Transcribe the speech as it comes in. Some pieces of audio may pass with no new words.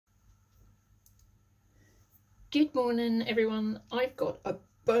Good morning, everyone. I've got a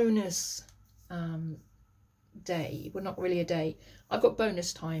bonus day. Well, not really a day. I've got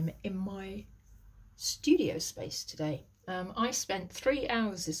bonus time in my studio space today. I spent 3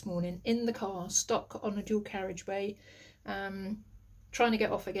 hours this morning in the car, stuck on a dual carriageway, trying to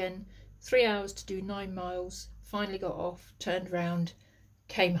get off again. 3 hours to do 9 miles. Finally got off, turned around,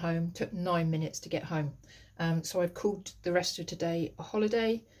 came home. Took 9 minutes to get home. So I've called the rest of today a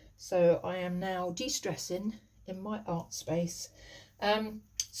holiday. So I am now de-stressing in my art space.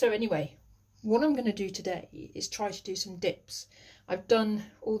 So anyway, what I'm going to do today is try to do some dips. I've done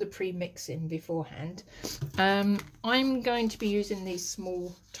all the pre-mixing beforehand. I'm going to be using these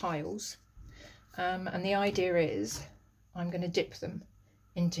small tiles, and the idea is I'm going to dip them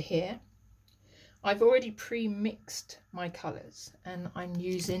into here. I've already pre-mixed my colours, and I'm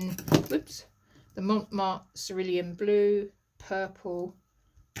using the Montmartre cerulean blue, purple,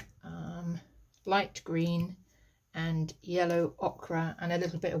 light green and yellow ochre and a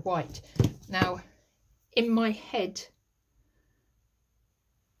little bit of white. Now in my head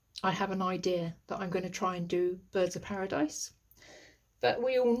I have an idea that I'm going to try and do birds of paradise, but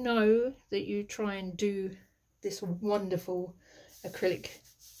we all know that you try and do this wonderful acrylic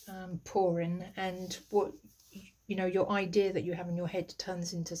pouring, and what you know, your idea that you have in your head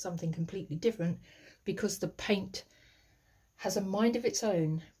turns into something completely different, because the paint has a mind of its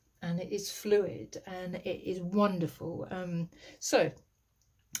own and it is fluid and it is wonderful. So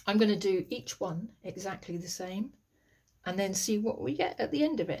I'm going to do each one exactly the same and then see what we get at the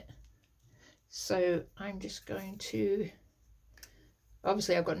end of it. So I'm just going to,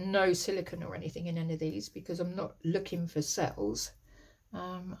 obviously I've got no silicone or anything in any of these because I'm not looking for cells.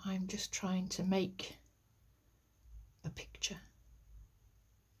 I'm just trying to make a picture.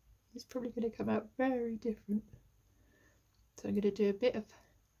 It's probably going to come out very different. So I'm going to do a bit of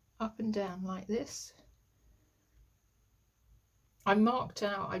up and down like this. I marked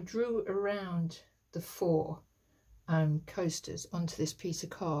out, I drew around the 4 coasters onto this piece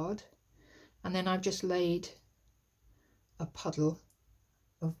of card, and then I've just laid a puddle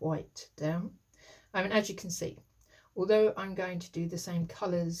of white down. I mean, as you can see, although I'm going to do the same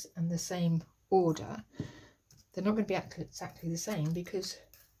colours and the same order, they're not going to be exactly the same because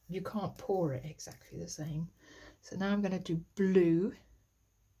you can't pour it exactly the same. So now I'm going to do blue.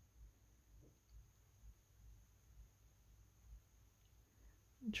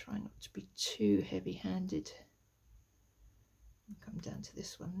 And try not to be too heavy-handed. Come down to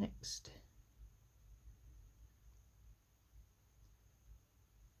this one next.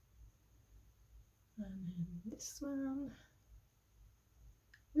 And then this one.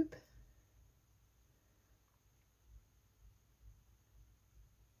 Whoop.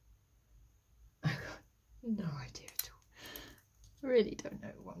 I've got no idea at all. I really don't know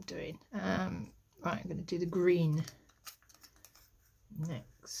what I'm doing. Right, I'm going to do the green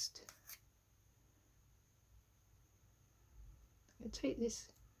next. I'm going to take this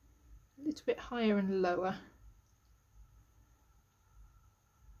a little bit higher and lower.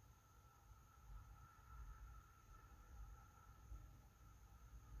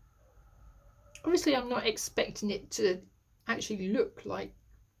 Obviously I'm not expecting it to actually look like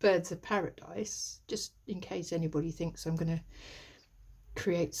birds of paradise, just in case anybody thinks I'm going to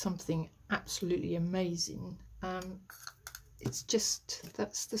create something absolutely amazing. It's just,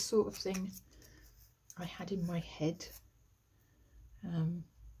 that's the sort of thing I had in my head.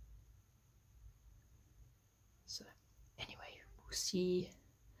 So anyway, we'll see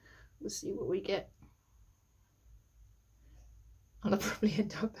what we get. And I'll probably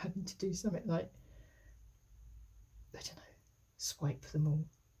end up having to do something like, I don't know, swipe them all.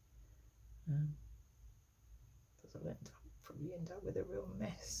 Because I'll probably end up with a real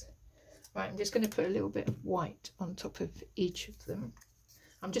mess. Right, I'm just going to put a little bit of white on top of each of them.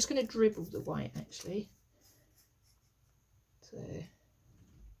 I'm just going to dribble the white actually, so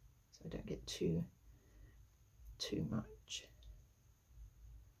I don't get too much.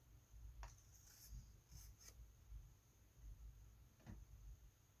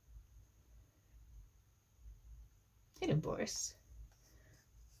 Hello, Boris.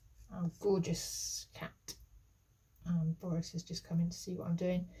 Our gorgeous cat. Boris has just come in to see what I'm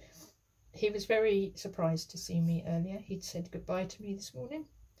doing. He was very surprised to see me earlier. He'd said goodbye to me this morning,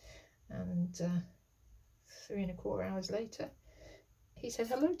 and 3¼ hours later he said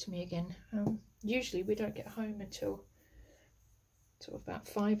hello to me again. Usually we don't get home until sort of about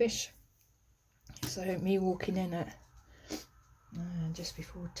 5ish, so me walking in at just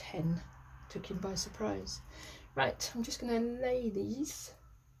before 10 took him by surprise. Right, I'm just going to lay these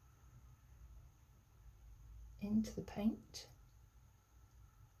into the paint.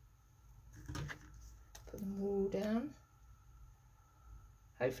 Put them all down.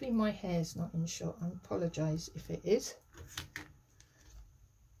 Hopefully my hair's not in shot. I apologise if it is.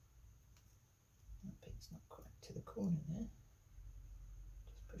 That bit's not quite to the corner there.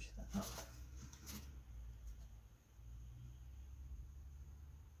 Just push that up.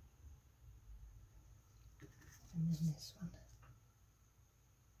 And then this one.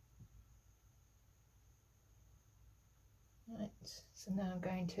 Right, so now I'm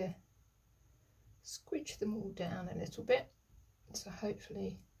going to squidge them all down a little bit, so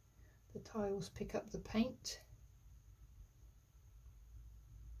hopefully the tiles pick up the paint.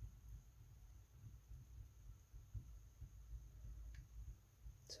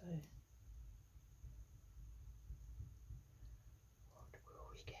 So what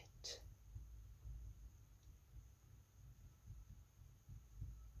will we get?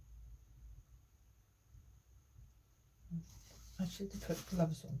 I should have put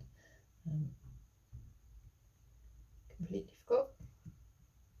gloves on. Completely forgot.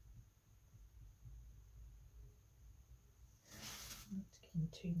 Not getting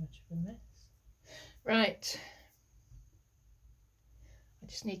too much of a mess. Right. I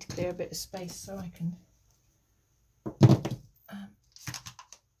just need to clear a bit of space so I can.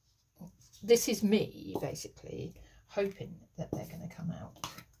 This is me basically hoping that they're going to come out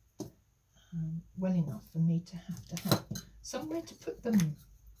well enough for me to have somewhere to put them.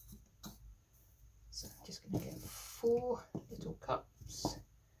 So I'm just going to get 4 little cups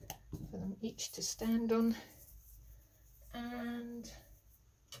for them each to stand on, and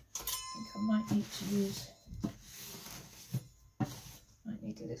I think I might need to use, might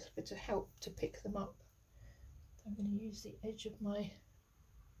need a little bit of help to pick them up. I'm going to use the edge of my,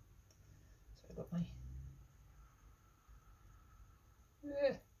 so I've got my,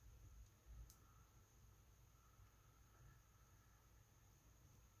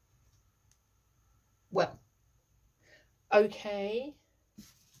 well, okay,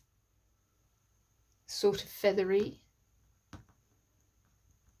 sort of feathery.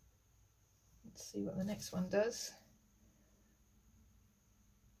 Let's see what the next one does.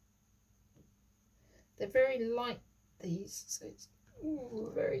 They're very light, these, so it's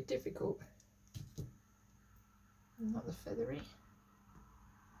very difficult. Not the feathery.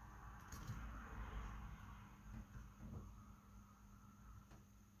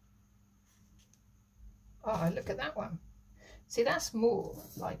 Oh, look at that one. See, that's more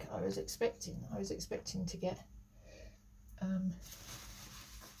like I was expecting. I was expecting to get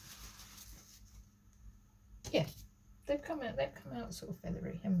yeah, they've come out sort of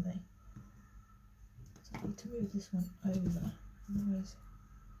feathery, haven't they? So I need to move this one over, otherwise.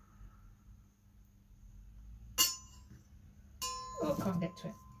 Oh, I can't get to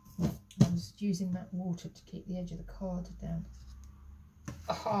it. I was using that water to keep the edge of the card down.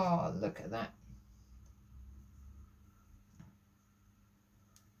 Aha, look at that.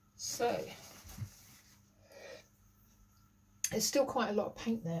 So there's still quite a lot of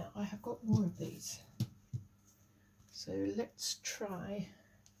paint there. I have got more of these. So let's try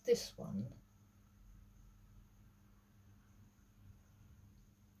this one.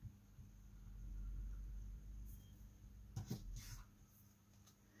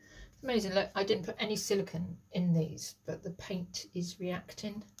 It's amazing, look, I didn't put any silicone in these, but the paint is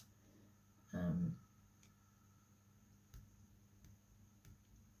reacting. I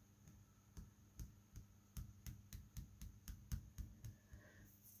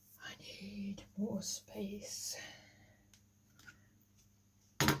need more space.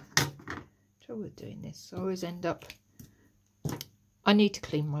 Trouble with doing this, I always end up, I need to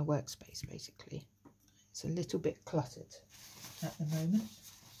clean my workspace basically. It's a little bit cluttered at the moment.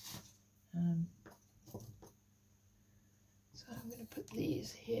 So I'm going to put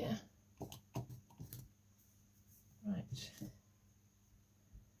these here. Right.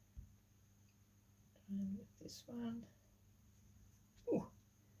 And with this one. Oh,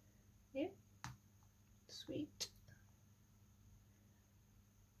 yeah, sweet.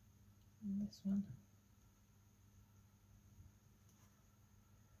 And this one.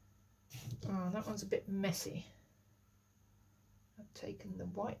 Oh, that one's a bit messy. I've taken the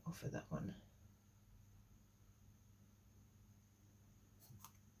white off of that one.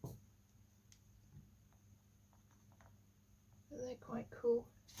 But they're quite cool.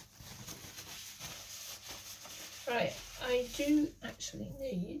 Right, I do actually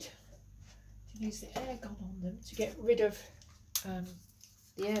need to use the air gun on them to get rid of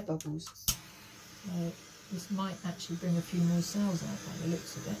the air bubbles. This might actually bring a few more cells out by the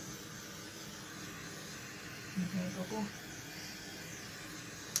looks of it. An air bubble.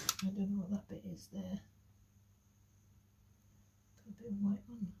 I don't know what that bit is there. Put a bit of white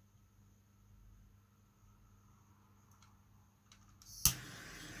on.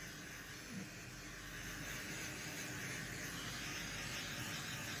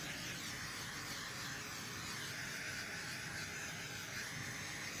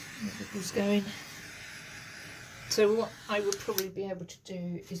 The bubbles going. So what I would probably be able to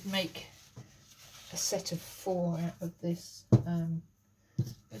do is make a set of 4 out of this. I'll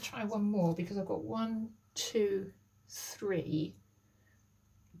try one more because I've got 1, 2, 3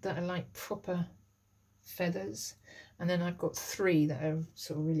 that are like proper feathers, and then I've got 3 that are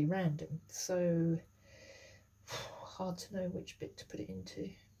sort of really random. So hard to know which bit to put it into.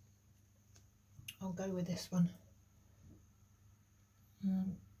 I'll go with this one. Try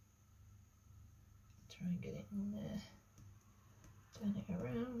and get it in there. Turn it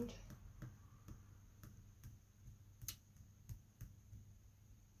around.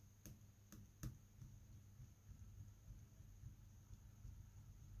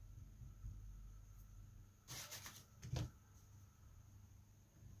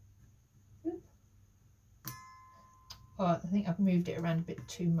 Oh, I think I've moved it around a bit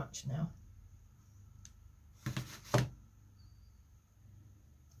too much now.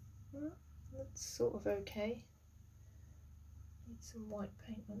 Well, that's sort of okay. Need some white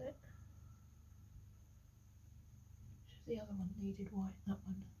paint on it. The other one needed white, that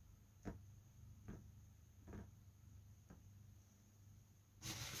one.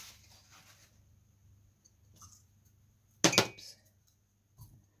 Oops.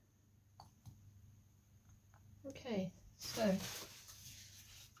 Okay, so let's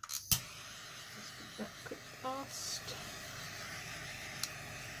give that a quick cast.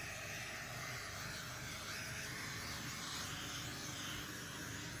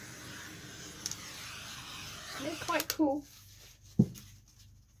 They're quite cool.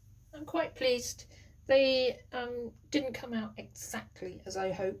 I'm quite pleased. They didn't come out exactly as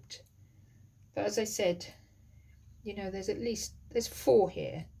I hoped, but as I said, you know, there's 4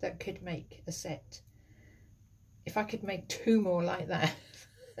 here that could make a set. If I could make 2 more like that,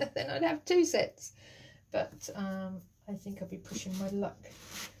 then I'd have 2 sets. But I think I'll be pushing my luck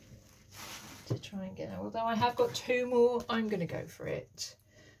to try and get out. Although I have got 2 more, I'm going to go for it.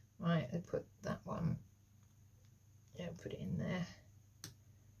 Right, I put that one. Yeah, put it in there.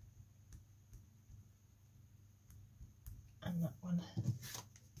 And that one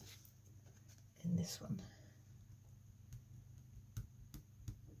in this one.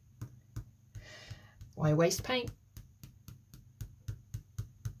 Why waste paint?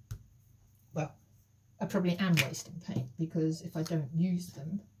 Well, I probably am wasting paint because if I don't use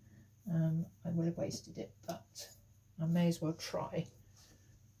them, I will have wasted it, but I may as well try.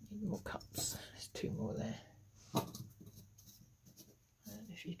 Need more cups. There's 2 more there. I don't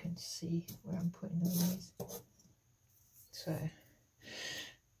know if you can see where I'm putting all these. So,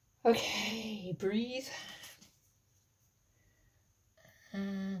 okay, breathe.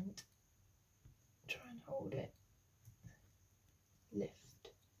 And try and hold it.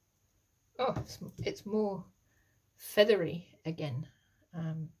 Lift. Oh, it's more feathery again.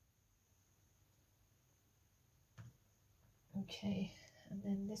 Okay, and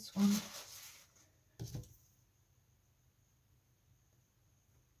then this one.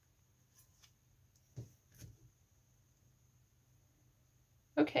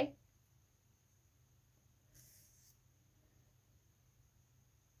 Okay.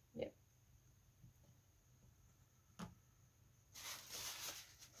 Yep.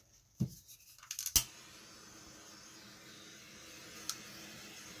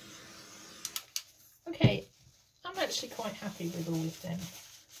 Okay, I'm actually quite happy with all of them.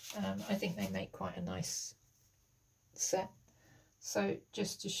 I think they make quite a nice set. So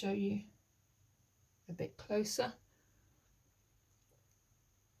just to show you a bit closer.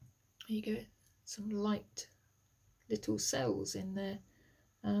 There you go, some light little cells in there,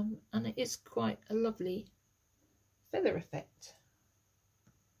 and it is quite a lovely feather effect.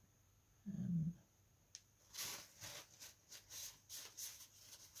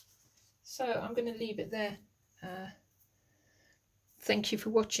 So I'm going to leave it there. Thank you for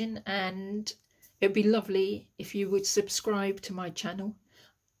watching, and it would be lovely if you would subscribe to my channel.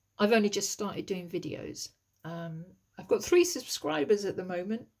 I've only just started doing videos. I've got 3 subscribers at the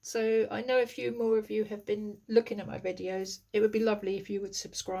moment, so I know a few more of you have been looking at my videos. It would be lovely if you would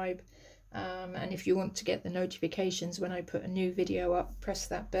subscribe, and if you want to get the notifications when I put a new video up, press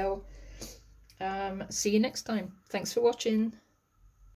that bell. See you next time. Thanks for watching.